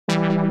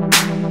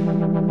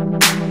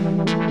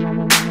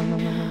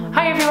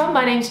Hi everyone,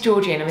 my name's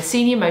Georgie and I'm a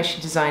senior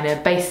motion designer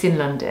based in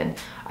London.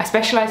 I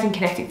specialise in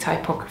kinetic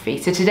typography,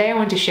 so today I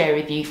want to share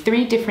with you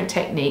 3 different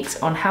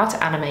techniques on how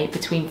to animate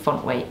between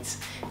font weights,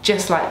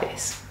 just like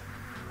this.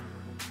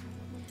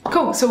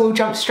 Cool, so we'll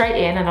jump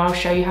straight in and I'll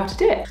show you how to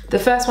do it. The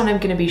first one I'm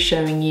going to be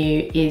showing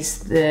you is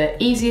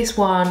the easiest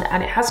one,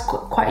 and it has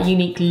quite a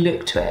unique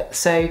look to it.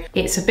 So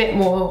it's a bit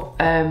more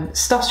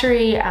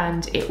stuttery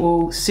and it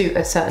will suit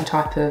a certain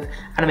type of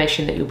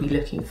animation that you'll be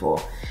looking for.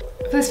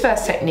 For this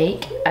first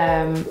technique,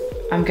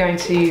 I'm going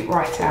to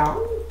write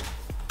out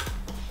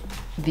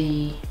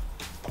the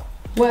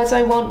words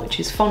I want, which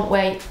is font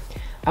weight.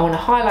 I want to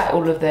highlight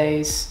all of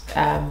those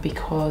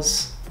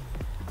because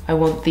I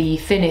want the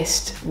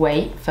thinnest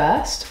weight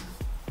first.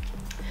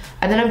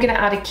 And then I'm going to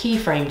add a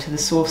keyframe to the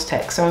source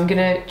text. So I'm going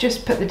to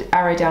just put the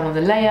arrow down on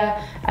the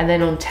layer and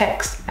then on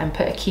text and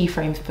put a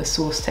keyframe for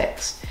source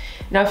text.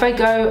 Now if I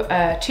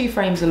go 2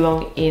 frames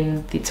along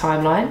in the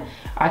timeline,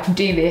 I can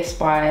do this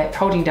by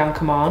holding down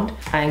Command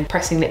and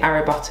pressing the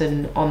arrow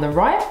button on the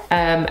right.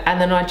 And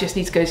then I just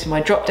need to go to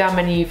my drop down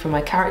menu for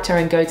my character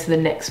and go to the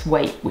next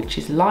weight, which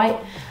is light.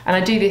 And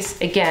I do this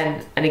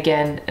again and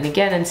again and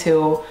again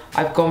until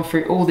I've gone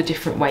through all the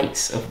different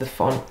weights of the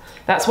font.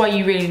 That's why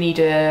you really need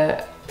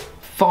a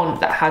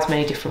font that has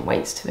many different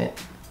weights to it.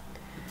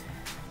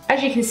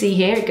 As you can see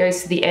here, it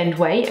goes to the end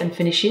weight and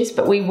finishes,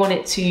 but we want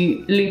it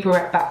to loop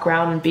back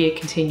around and be a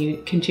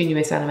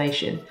continuous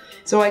animation.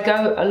 So I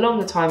go along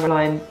the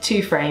timeline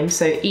 2 frames,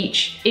 so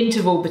each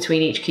interval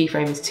between each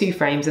keyframe is 2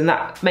 frames, and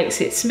that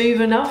makes it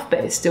smooth enough, but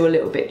it's still a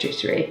little bit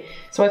jittery.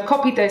 So I've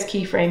copied those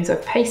keyframes,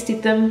 I've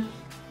pasted them,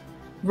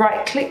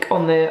 right click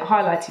on the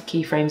highlighted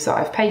keyframes that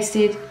I've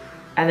pasted,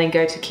 and then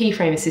go to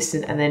Keyframe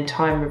Assistant and then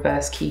Time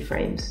Reverse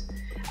Keyframes.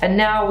 And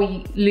now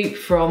we loop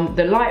from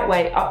the light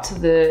weight up to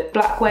the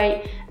black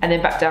weight and then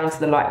back down to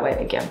the light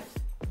weight again.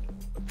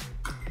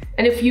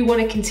 And if you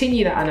want to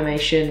continue that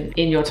animation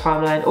in your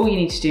timeline, all you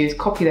need to do is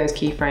copy those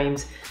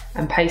keyframes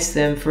and paste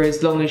them for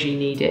as long as you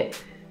need it.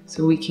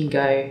 So we can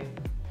go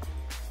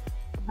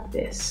like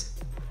this.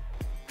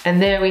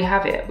 And there we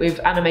have it. We've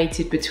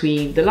animated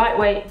between the light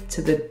weight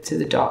to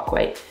the dark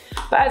weight.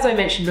 But as I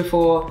mentioned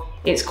before,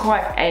 it's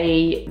quite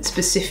a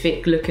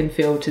specific look and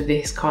feel to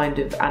this kind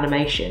of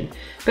animation.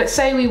 But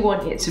say we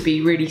want it to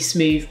be really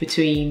smooth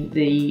between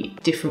the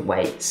different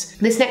weights.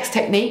 This next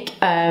technique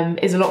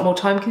is a lot more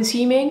time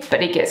consuming,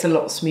 but it gets a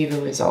lot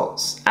smoother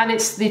results. And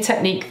it's the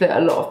technique that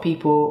a lot of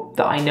people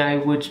that I know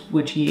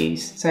would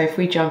use. So if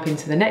we jump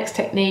into the next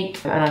technique,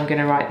 and I'm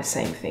gonna write the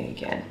same thing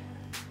again.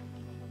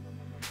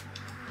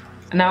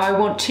 Now I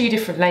want 2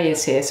 different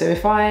layers here. So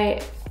if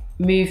I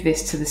move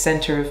this to the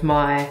center of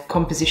my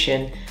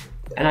composition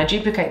and I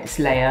duplicate this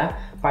layer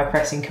by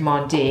pressing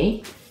Command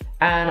D,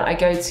 and I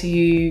go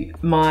to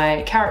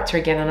my character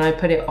again and I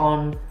put it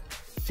on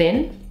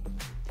thin.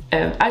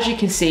 As you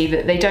can see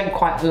that they don't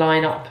quite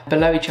line up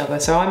below each other,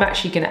 so I'm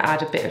actually going to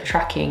add a bit of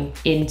tracking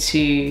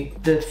into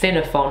the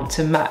thinner font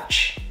to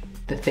match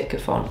the thicker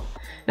font.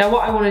 Now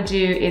what I want to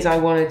do is I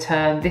want to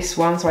turn this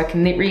one, so I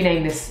can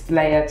rename this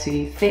layer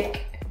to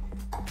thick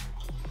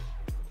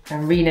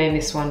and rename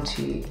this one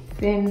to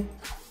thin.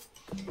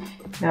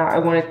 Now I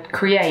want to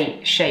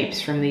create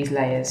shapes from these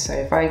layers. So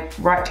if I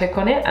right click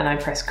on it and I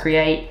press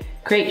create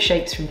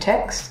shapes from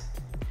text,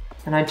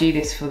 and I do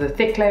this for the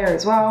thick layer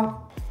as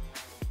well.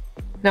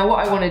 Now what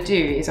I want to do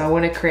is I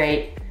want to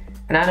create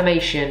an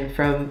animation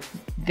from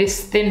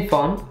this thin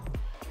font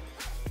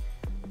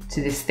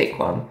to this thick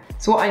one.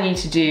 So what I need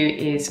to do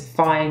is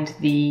find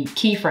the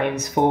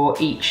keyframes for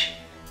each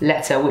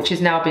letter, which has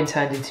now been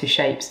turned into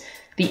shapes.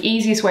 The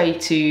easiest way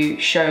to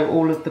show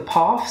all of the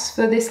paths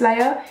for this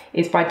layer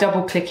is by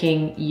double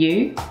clicking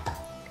U,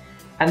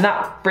 and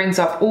that brings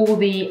up all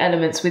the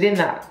elements within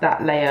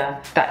that layer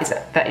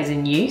that is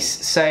in use.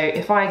 So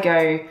if I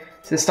go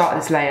to the start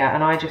of this layer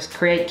and I just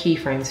create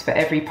keyframes for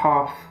every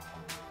path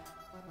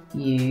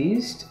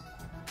used,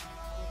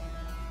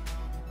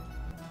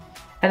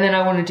 and then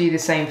I want to do the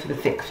same for the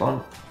thick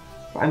font.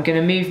 I'm going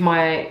to move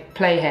my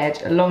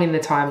playhead along in the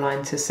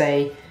timeline to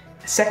say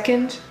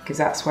second, because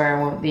that's where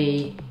I want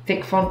the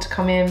thick font to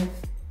come in.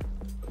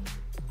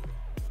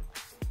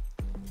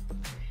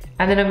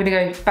 And then I'm going to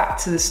go back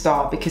to the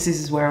start because this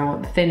is where I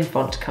want the thin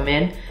font to come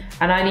in.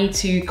 And I need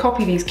to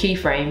copy these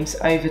keyframes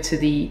over to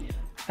the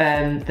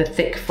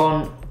thick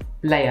font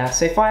layer.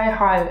 So if I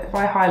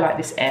highlight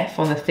this F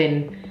on the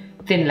thin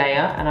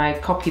layer and I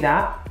copy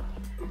that,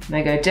 and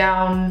I go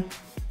down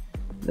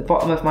the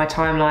bottom of my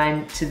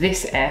timeline to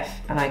this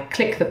F and I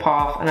click the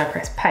path and I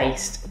press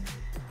paste.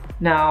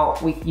 Now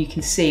you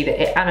can see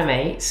that it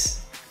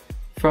animates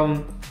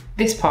from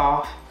this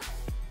path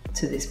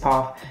to this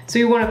path. So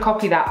we want to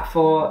copy that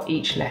for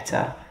each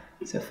letter.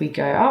 So if we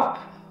go up,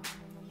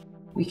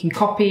 we can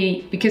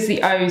copy, because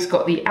the O's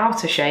got the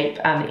outer shape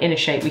and the inner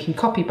shape, we can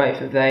copy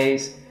both of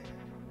those.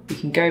 We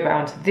can go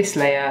down to this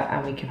layer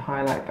and we can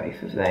highlight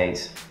both of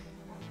those.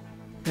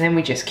 And then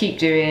we just keep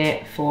doing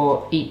it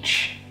for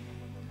each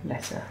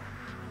letter.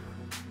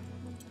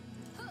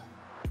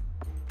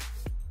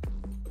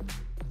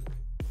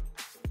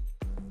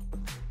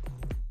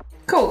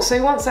 Cool,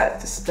 so once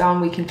that's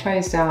done, we can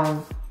close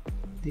down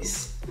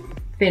this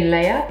thin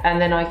layer, and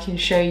then I can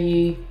show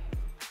you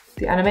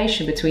the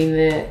animation between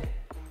the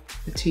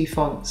two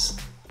fonts.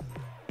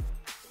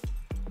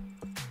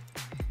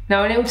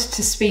 Now, in order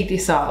to speed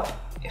this up,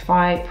 if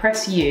I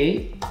press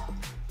U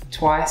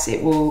twice,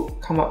 it will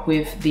come up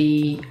with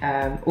the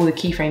all the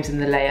keyframes in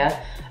the layer,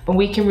 and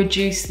we can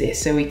reduce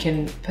this, so we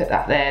can put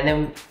that there, and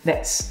then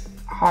let's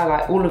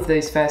highlight all of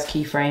those first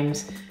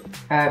keyframes,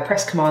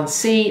 press Command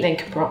C, then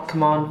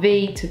Command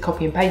V to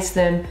copy and paste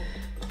them,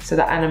 so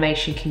that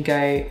animation can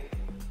go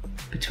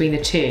between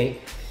the two.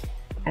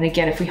 And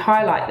again, if we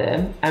highlight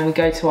them and we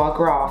go to our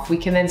graph, we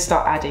can then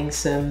start adding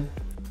some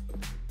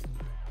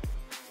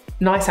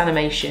nice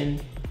animation,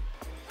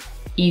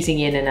 easing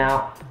in and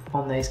out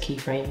on those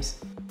keyframes.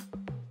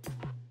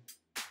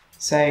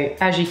 So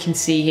as you can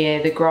see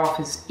here, the graph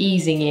is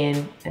easing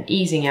in and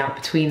easing out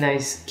between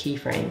those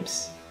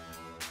keyframes.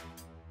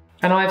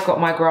 And I've got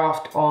my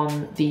graph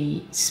on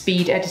the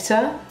speed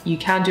editor. You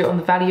can do it on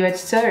the value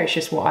editor, it's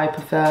just what I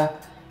prefer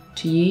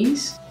to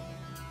use.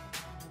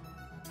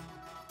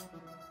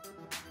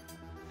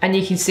 And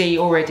you can see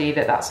already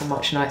that that's a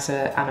much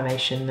nicer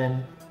animation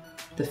than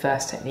the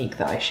first technique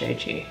that I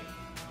showed you.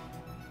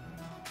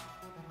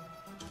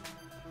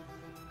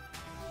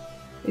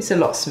 It's a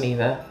lot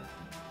smoother.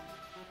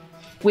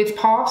 With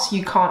paths,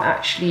 you can't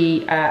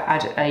actually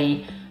add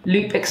a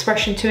loop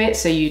expression to it,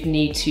 so you'd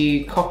need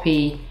to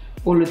copy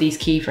all of these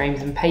keyframes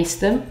and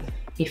paste them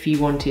if you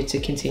wanted to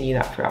continue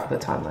that throughout the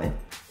timeline.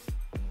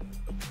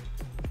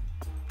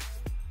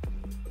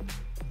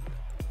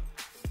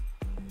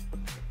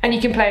 And you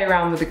can play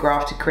around with the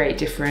graph to create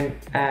different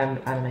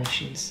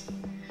animations.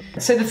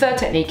 So the third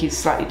technique is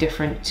slightly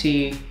different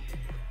to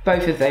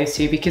both of those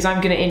two, because I'm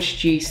going to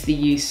introduce the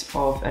use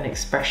of an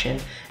expression.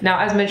 Now,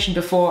 as mentioned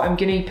before, I'm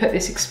going to put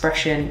this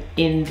expression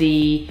in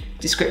the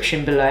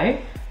description below,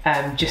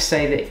 just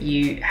so that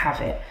you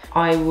have it.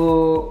 I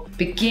will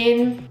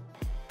begin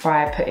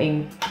by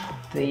putting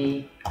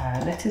the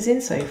letters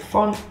in, so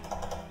font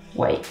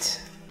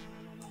weight.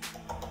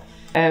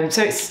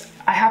 So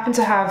I happen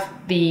to have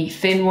the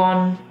thin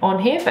one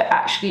on here, but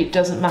actually it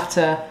doesn't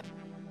matter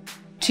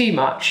too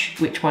much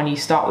which one you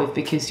start with,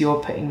 because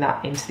you're putting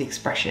that into the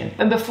expression.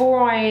 And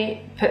before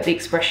I put the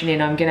expression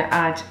in, I'm going to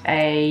add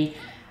a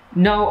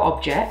null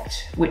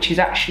object, which is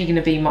actually going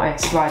to be my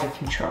slider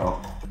control.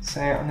 So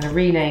I'm going to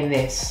rename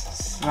this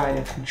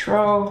slider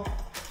control,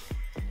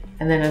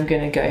 and then I'm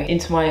going to go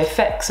into my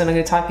effects and I'm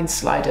going to type in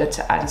slider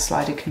to add a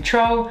slider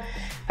control,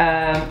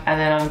 and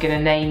then I'm going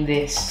to name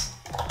this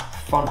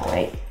font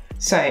weight.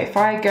 So if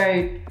I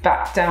go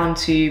back down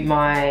to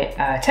my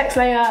text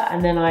layer,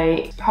 and then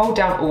I hold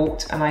down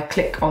Alt and I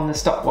click on the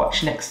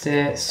stopwatch next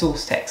to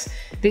source text,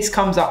 this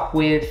comes up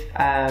with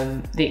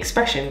the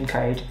expression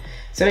code.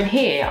 So in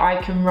here, I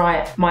can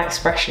write my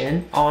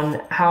expression on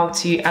how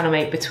to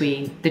animate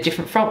between the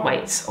different font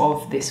weights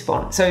of this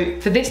font. So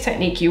for this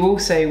technique, you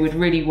also would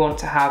really want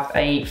to have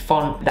a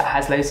font that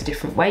has loads of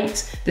different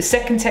weights. The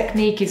second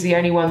technique is the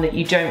only one that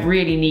you don't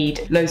really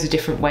need loads of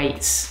different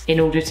weights in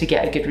order to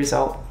get a good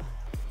result.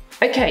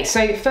 Okay,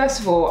 so first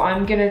of all,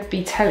 I'm going to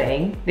be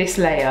telling this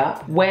layer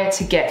where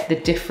to get the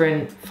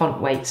different font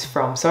weights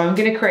from. So I'm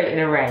going to create an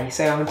array.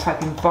 So I'm going to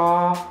type in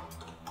var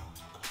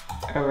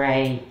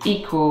array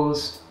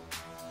equals,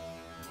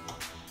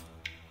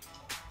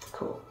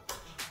 cool.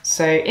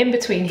 So in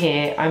between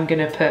here, I'm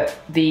going to put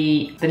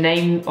the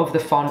name of the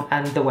font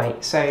and the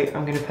weight. So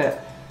I'm going to put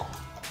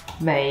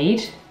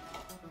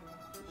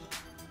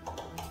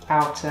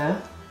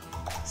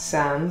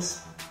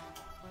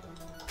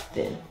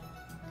MADEOuterSans-Thin.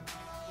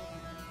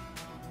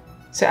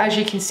 So as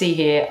you can see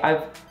here,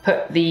 I've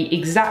put the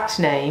exact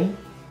name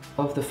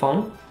of the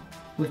font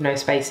with no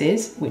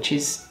spaces, which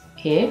is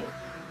here.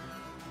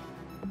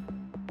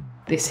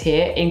 This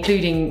here,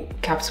 including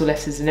capital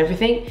letters and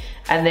everything.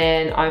 And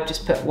then I've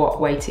just put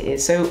what weight it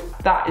is. So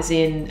that is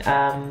in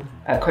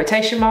a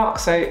quotation mark.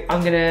 So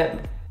I'm gonna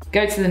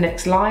go to the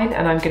next line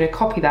and I'm gonna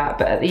copy that,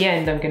 but at the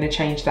end, I'm gonna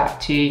change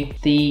that to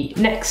the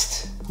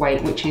next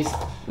weight, which is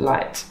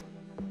light.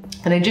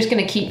 And I'm just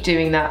gonna keep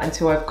doing that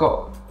until I've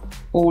got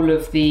all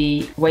of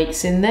the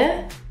weights in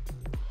there.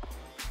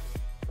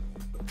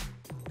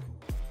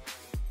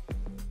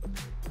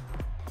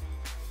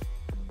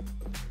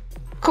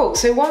 Cool,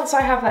 so once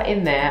I have that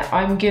in there,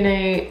 I'm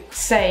gonna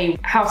say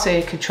how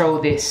to control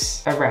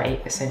this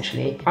array,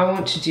 essentially. I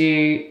want to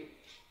do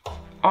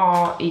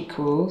R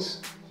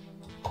equals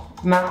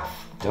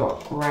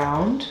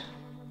Math.round.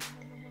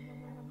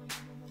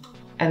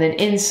 And then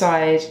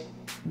inside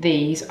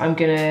these, I'm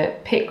gonna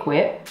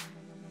pickwhip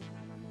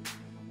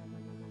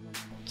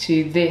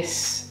to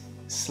this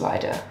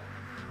slider.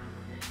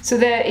 So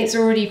there, it's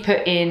already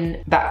put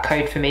in that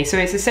code for me. So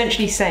it's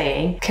essentially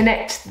saying,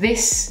 connect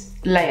this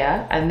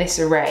layer and this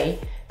array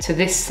to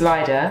this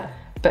slider,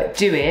 but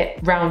do it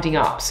rounding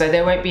up. So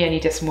there won't be any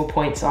decimal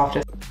points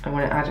after. I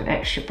want to add an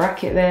extra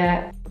bracket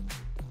there,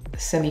 a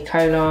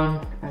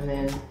semicolon, and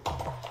then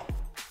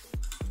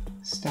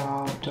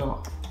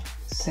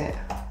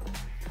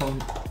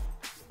style.setFont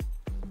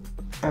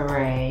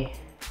array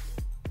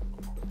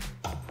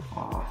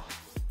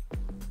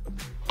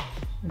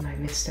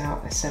missed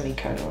out a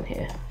semicolon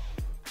here.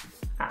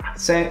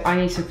 So I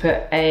need to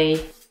put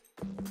a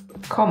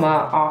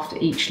comma after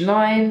each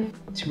line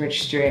to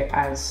register it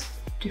as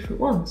different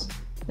ones.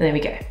 And there we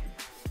go.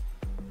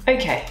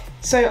 Okay,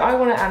 so I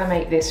want to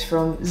animate this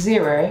from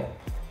 0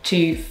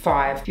 to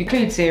 5. If you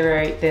include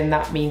 0, then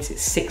that means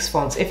it's 6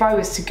 fonts. If I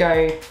was to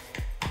go,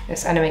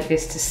 let's animate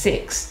this to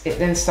 6, it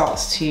then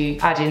starts to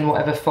add in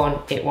whatever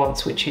font it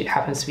wants, which it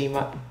happens to be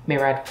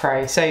Myriad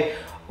Pro. So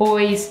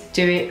always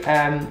do it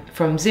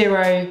from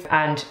 0,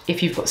 and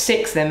if you've got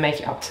 6, then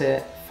make it up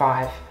to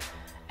 5.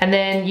 And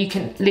then you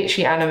can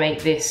literally animate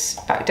this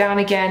back down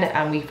again,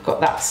 and we've got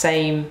that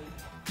same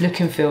look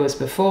and feel as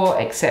before,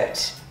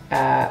 except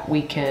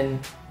we can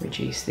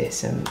reduce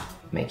this and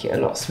make it a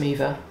lot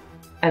smoother.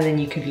 And then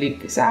you can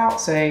loop this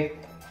out. So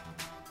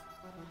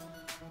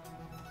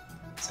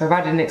I've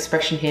added an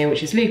expression here,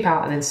 which is loop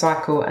out and then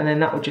cycle, and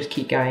then that will just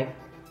keep going.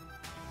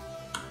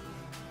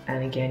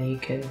 And again, you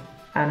can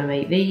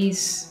animate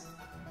these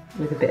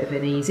with a bit of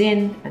an ease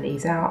in and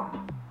ease out.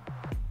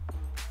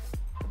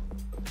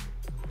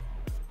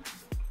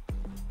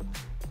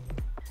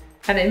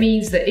 And it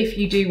means that if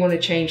you do want to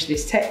change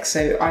this text,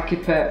 so I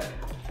could put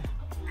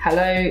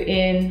hello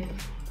in,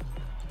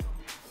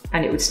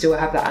 and it would still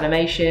have that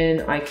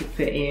animation. I could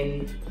put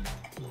in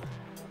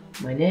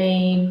my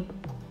name,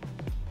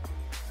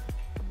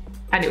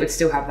 and it would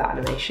still have that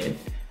animation.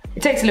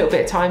 It takes a little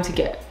bit of time to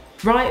get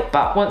right,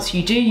 but once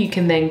you do, you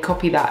can then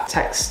copy that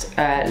text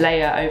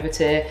layer over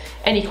to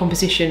any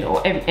composition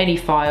or any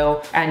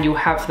file, and you'll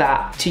have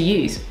that to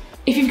use.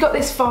 If you've got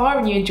this far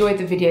and you enjoyed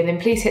the video,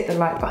 then please hit the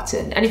like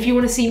button. And if you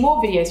want to see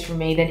more videos from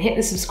me, then hit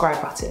the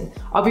subscribe button.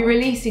 I'll be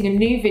releasing a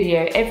new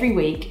video every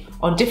week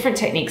on different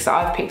techniques that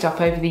I've picked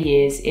up over the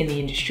years in the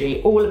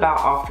industry, all about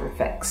After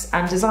Effects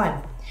and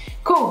design.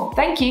 Cool,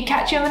 thank you,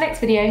 catch you on the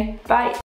next video, bye.